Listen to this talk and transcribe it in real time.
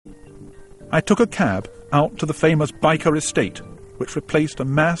I took a cab out to the famous Byker estate, which replaced a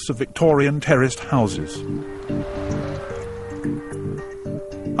mass of Victorian terraced houses.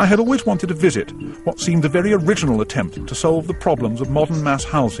 I had always wanted to visit what seemed a very original attempt to solve the problems of modern mass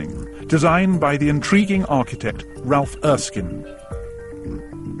housing, designed by the intriguing architect Ralph Erskine.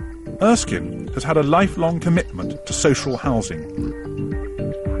 Erskine has had a lifelong commitment to social housing.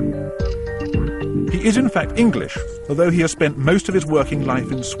 He is in fact English, although he has spent most of his working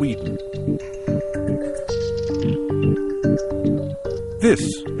life in Sweden. This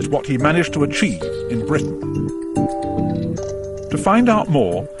is what he managed to achieve in Britain. To find out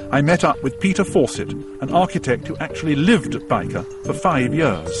more, I met up with Peter Fawcett, an architect who actually lived at Byker for 5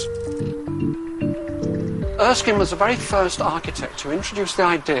 years. Erskine was the very first architect to introduce the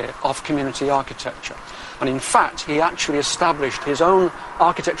idea of community architecture. And in fact, he actually established his own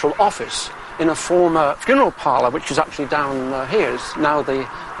architectural office in a former funeral parlour, which is actually down here, is now the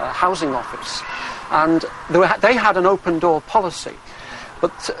housing office. And they had an open door policy.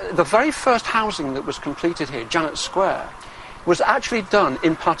 But the very first housing that was completed here, Janet Square, was actually done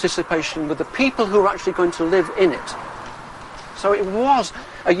in participation with the people who were actually going to live in it. So it was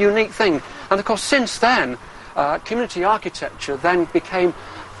a unique thing. And of course, since then, community architecture then became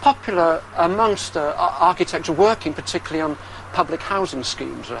popular amongst architects working particularly on public housing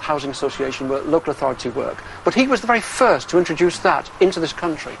schemes, housing association work, local authority work. But he was the very first to introduce that into this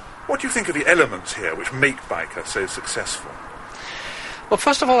country. What do you think are the elements here which make Byker so successful? Well,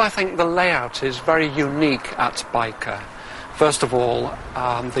 first of all, I think the layout is very unique at Byker. First of all,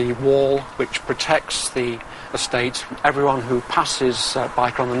 the wall which protects the estate. Everyone who passes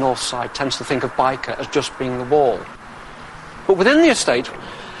Byker on the north side tends to think of Byker as just being the wall. But within the estate,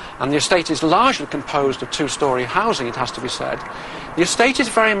 and the estate is largely composed of two-storey housing, it has to be said, the estate is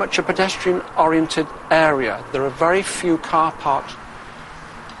very much a pedestrian-oriented area. There are very few car parks.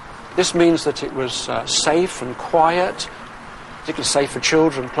 This means that it was safe and quiet, particularly safe for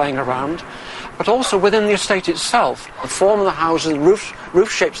children playing around, but also within the estate itself. The form of the houses,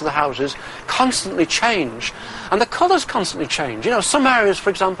 roof shapes of the houses constantly change, and the colours constantly change. You know, some areas, for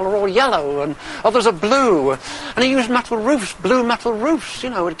example, are all yellow, and others are blue, and he used metal roofs, blue metal roofs,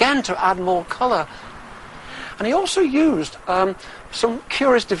 you know, again to add more colour. And he also used some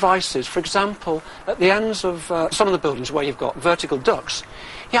curious devices. For example, at the ends of some of the buildings where you've got vertical ducts,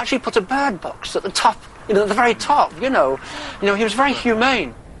 he actually put a bird box at the top, you know, at the very top, you know. He was very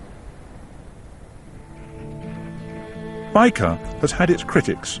humane. Byker has had its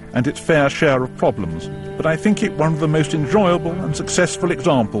critics and its fair share of problems, but I think it one of the most enjoyable and successful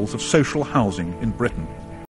examples of social housing in Britain.